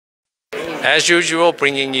As usual,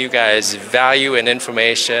 bringing you guys value and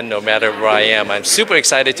information no matter where I am. I'm super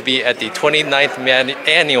excited to be at the 29th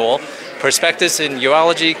annual Perspectives in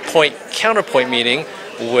Urology Counterpoint meeting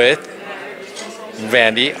with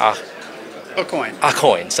Randy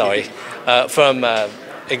Aucoin, sorry, from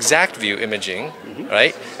ExactVu Imaging,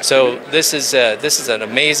 right? So this is an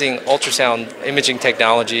amazing ultrasound imaging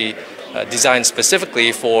technology designed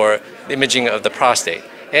specifically for imaging of the prostate.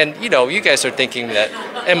 And you know, you guys are thinking that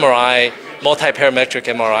MRI, multi-parametric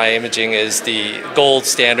MRI imaging is the gold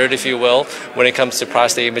standard, if you will, when it comes to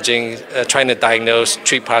prostate imaging, trying to diagnose,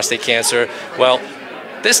 treat prostate cancer. Well,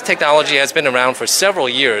 this technology has been around for several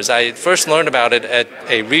years. I first learned about it at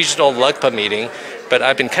a regional LUGPA meeting, but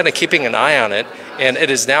I've been kind of keeping an eye on it, and it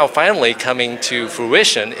is now finally coming to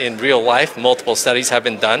fruition in real life. Multiple studies have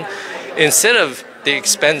been done. Instead of the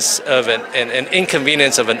expense of an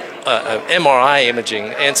inconvenience of an MRI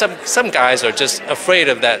imaging, and some guys are just afraid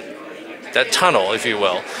of that tunnel, if you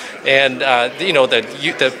will, and you know,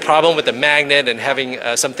 the problem with the magnet and having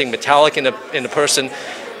something metallic in a person,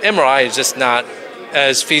 MRI is just not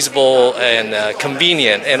as feasible and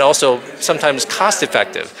convenient, and also sometimes cost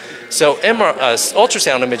effective. So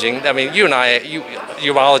ultrasound imaging, I mean, you and I,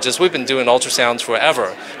 urologists, we've been doing ultrasounds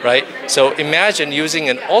forever, right? So imagine using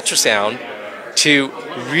an ultrasound to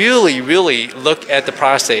really look at the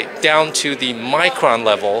prostate down to the micron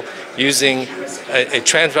level using a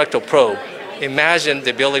transrectal probe. Imagine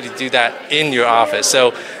the ability to do that in your office.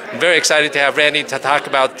 So I'm very excited to have Randy to talk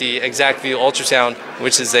about the ExactVu ultrasound,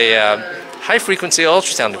 which is a high-frequency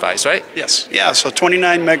ultrasound device, right? Yes. Yeah, so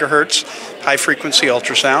 29 megahertz high-frequency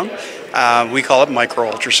ultrasound. We call it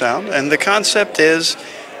micro-ultrasound. And the concept is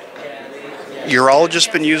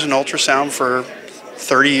urologists been using ultrasound for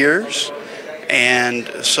 30 years. And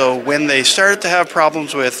so when they started to have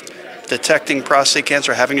problems with detecting prostate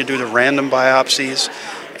cancer, having to do the random biopsies,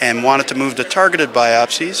 and wanted to move to targeted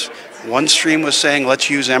biopsies, one stream was saying, let's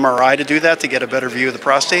use MRI to do that to get a better view of the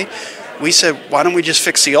prostate. We said, why don't we just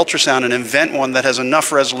fix the ultrasound and invent one that has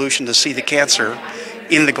enough resolution to see the cancer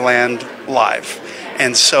in the gland live.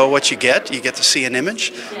 And so what you get to see an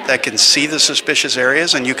image that can see the suspicious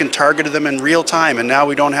areas, and you can target them in real time. And now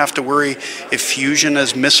we don't have to worry if fusion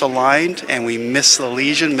is misaligned and we miss the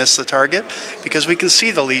lesion, miss the target, because we can see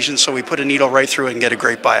the lesion, so we put a needle right through it and get a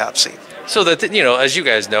great biopsy. So that, you know, as you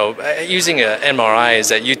guys know, using an MRI is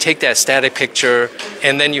that you take that static picture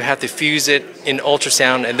and then you have to fuse it in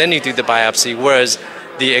ultrasound and then you do the biopsy, whereas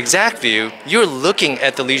the ExactVu, you're looking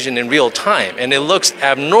at the lesion in real time and it looks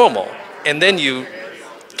abnormal, and then you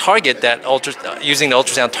target that using the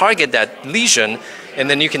ultrasound, target that lesion, and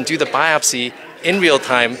then you can do the biopsy in real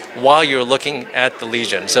time while you're looking at the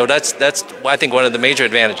lesion. So that's I think one of the major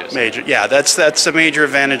advantages. Yeah, that's a major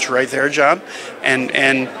advantage right there, John. And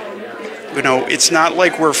you know, it's not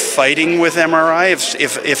like we're fighting with MRI.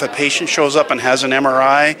 If a patient shows up and has an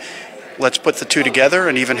MRI, let's put the two together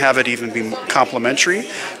and even have it be complementary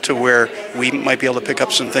to where we might be able to pick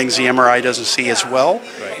up some things the MRI doesn't see as well.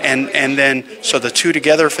 Right. And then, so the two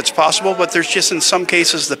together if it's possible, but there's just in some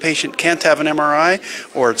cases the patient can't have an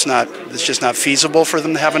MRI, or it's just not feasible for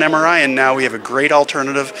them to have an MRI, and now we have a great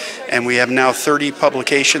alternative, and we have now 30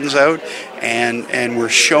 publications out, and we're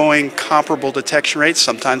showing comparable detection rates,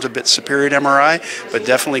 sometimes a bit superior to MRI, but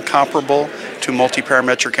definitely comparable to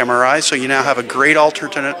multi-parametric MRI. So you now have a great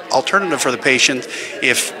alternative for the patient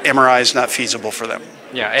if MRI is not feasible for them.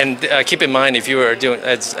 Yeah, and keep in mind, if you are doing,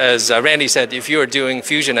 as Randy said, if you are doing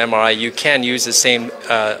fusion MRI, you can use the same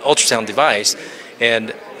ultrasound device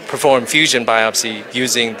and perform fusion biopsy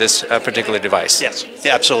using this particular device. Yes,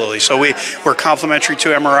 yeah, absolutely. So we're complementary to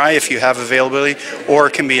MRI if you have availability, or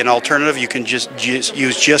it can be an alternative. You can just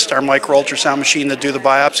use just our micro ultrasound machine to do the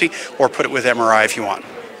biopsy, or put it with MRI if you want.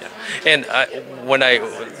 And when I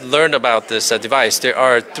learned about this device, there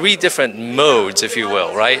are 3 different modes, if you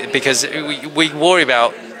will, right? Because we worry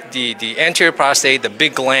about the anterior prostate, the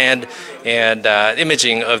big gland, and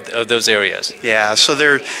imaging of those areas. Yeah,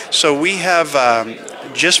 so we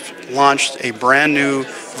have just launched a brand new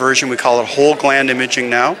version. We call it WholeGland Imaging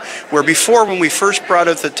now, where before, when we first brought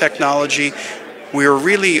out the technology, we were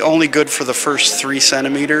really only good for the first 3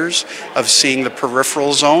 centimeters of seeing the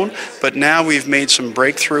peripheral zone, but now we've made some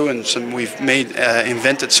breakthrough and we've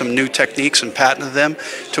invented some new techniques and patented them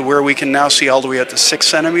to where we can now see all the way up to 6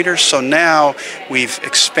 centimeters. So now we've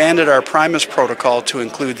expanded our Primus protocol to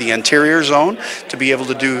include the anterior zone to be able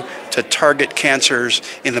to target cancers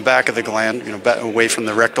in the back of the gland, you know, away from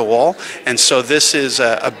the rectal wall. And so this is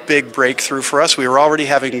a big breakthrough for us. We were already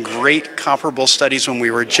having great comparable studies when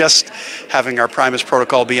we were just having our Primus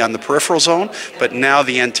protocol be on the peripheral zone, but now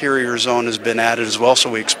the anterior zone has been added as well, so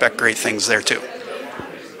we expect great things there too.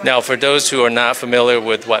 Now, for those who are not familiar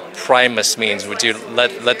with what Primus means, would you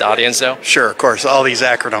let the audience know? Sure, of course, all these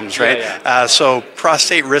acronyms, right? Yeah. So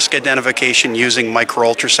prostate risk identification using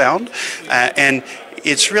micro-ultrasound, and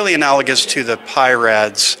it's really analogous to the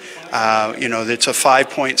PIRADS. It's a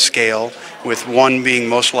 5-point scale, with 1 being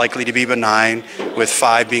most likely to be benign, with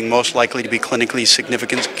 5 being most likely to be clinically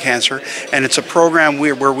significant cancer. And it's a program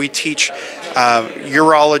where we teach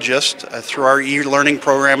urologists through our e-learning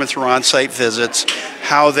program and through on-site visits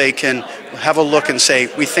how they can have a look and say,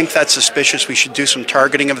 we think that's suspicious, we should do some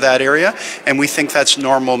targeting of that area, and we think that's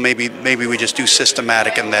normal, maybe we just do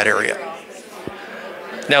systematic in that area.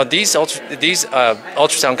 Now, these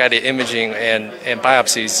ultrasound-guided imaging and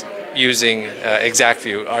biopsies using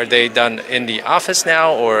ExactVu, are they done in the office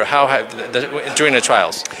now, or during the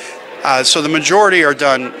trials? So the majority are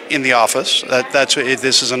done in the office.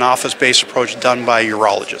 This is an office-based approach done by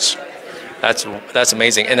urologists. That's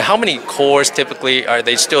amazing. And how many cores typically are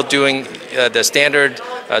they still doing? The standard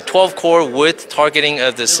 12 core with targeting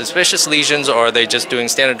of the suspicious lesions, or are they just doing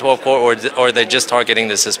standard 12 core, or are they just targeting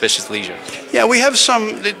the suspicious lesion? Yeah, we have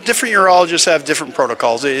some different urologists have different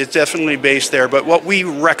protocols. It's definitely based there, but what we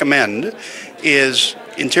recommend is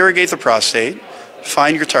interrogate the prostate,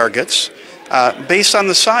 find your targets. Based on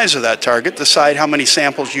the size of that target, decide how many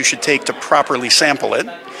samples you should take to properly sample it,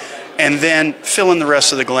 and then fill in the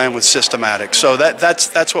rest of the gland with systematic. So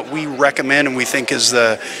that's what we recommend, and we think is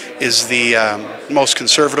the most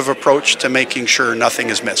conservative approach to making sure nothing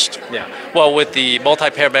is missed. Yeah. Well, with the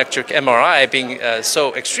multi-parametric MRI being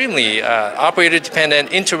so extremely operator dependent,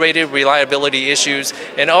 interrated reliability issues,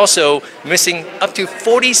 and also missing up to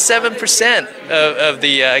 47% of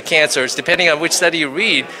the cancers, depending on which study you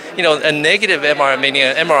read. A negative MRI, meaning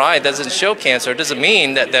an MRI doesn't show cancer, doesn't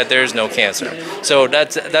mean that there's no cancer. So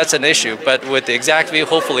that's an issue. But with the ExactVu,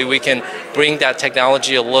 hopefully we can bring that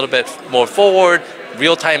technology a little bit more forward,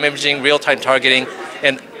 real-time imaging, real-time targeting,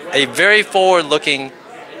 and a very forward-looking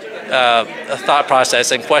thought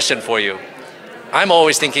process and question for you. I'm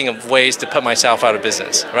always thinking of ways to put myself out of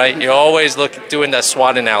business, right? You're always doing that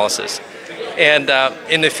SWOT analysis. And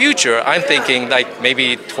in the future, I'm thinking like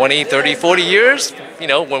maybe 20, 30, 40 years,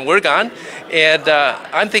 when we're gone. And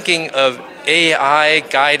I'm thinking of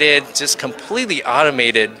AI-guided, just completely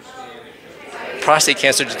automated prostate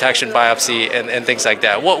cancer detection, biopsy, and things like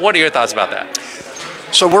that. What are your thoughts about that?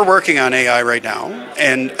 So we're working on AI right now,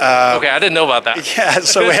 and okay, I didn't know about that. Yeah,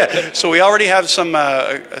 so we already have some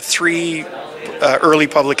 3 early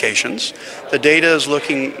publications. The data is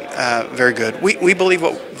looking very good. We believe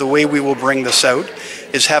the way we will bring this out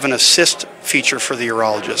is have an assist feature for the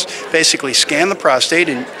urologist. Basically scan the prostate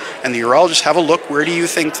and the urologist have a look, where do you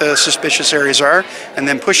think the suspicious areas are, and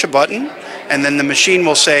then push a button, and then the machine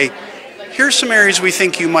will say, here's some areas we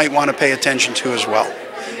think you might want to pay attention to as well.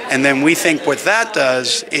 And then we think what that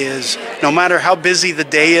does is, no matter how busy the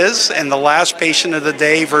day is and the last patient of the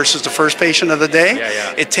day versus the first patient of the day,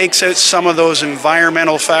 it takes out some of those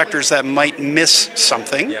environmental factors that might miss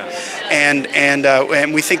something.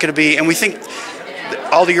 And we think it'll be, and we think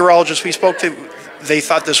all the urologists we spoke to, they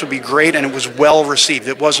thought this would be great, and it was well received.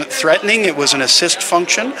 It wasn't threatening, it was an assist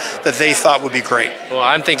function that they thought would be great. Well,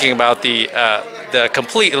 I'm thinking about the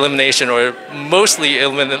complete elimination, or mostly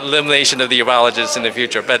elimination, of the urologists in the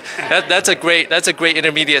future. But that's a great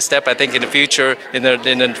intermediate step, I think, in the future, in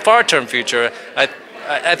the far-term future.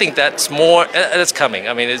 I think that's coming.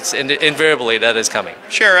 I mean, it's invariably that is coming.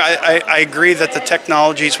 Sure, I agree that the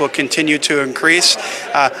technologies will continue to increase.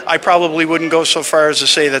 I probably wouldn't go so far as to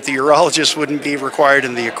say that the urologist wouldn't be required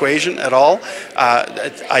in the equation at all.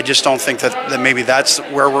 I just don't think that maybe that's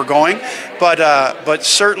where we're going. But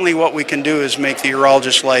certainly what we can do is make the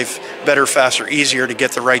urologist's life better, faster, easier to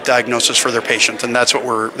get the right diagnosis for their patient, and that's what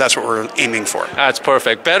we're aiming for. That's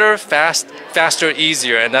perfect. Better, faster,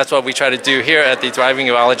 easier, and that's what we try to do here at the Thriving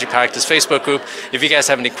Urology Practice Facebook group. If you guys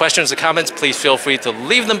have any questions or comments, please feel free to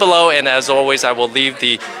leave them below, and as always, I will leave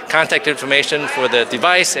the contact information for the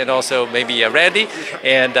device and also maybe Randy,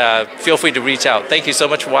 and feel free to reach out. Thank you so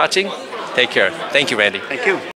much for watching. Take care. Thank you, Randy. Thank you.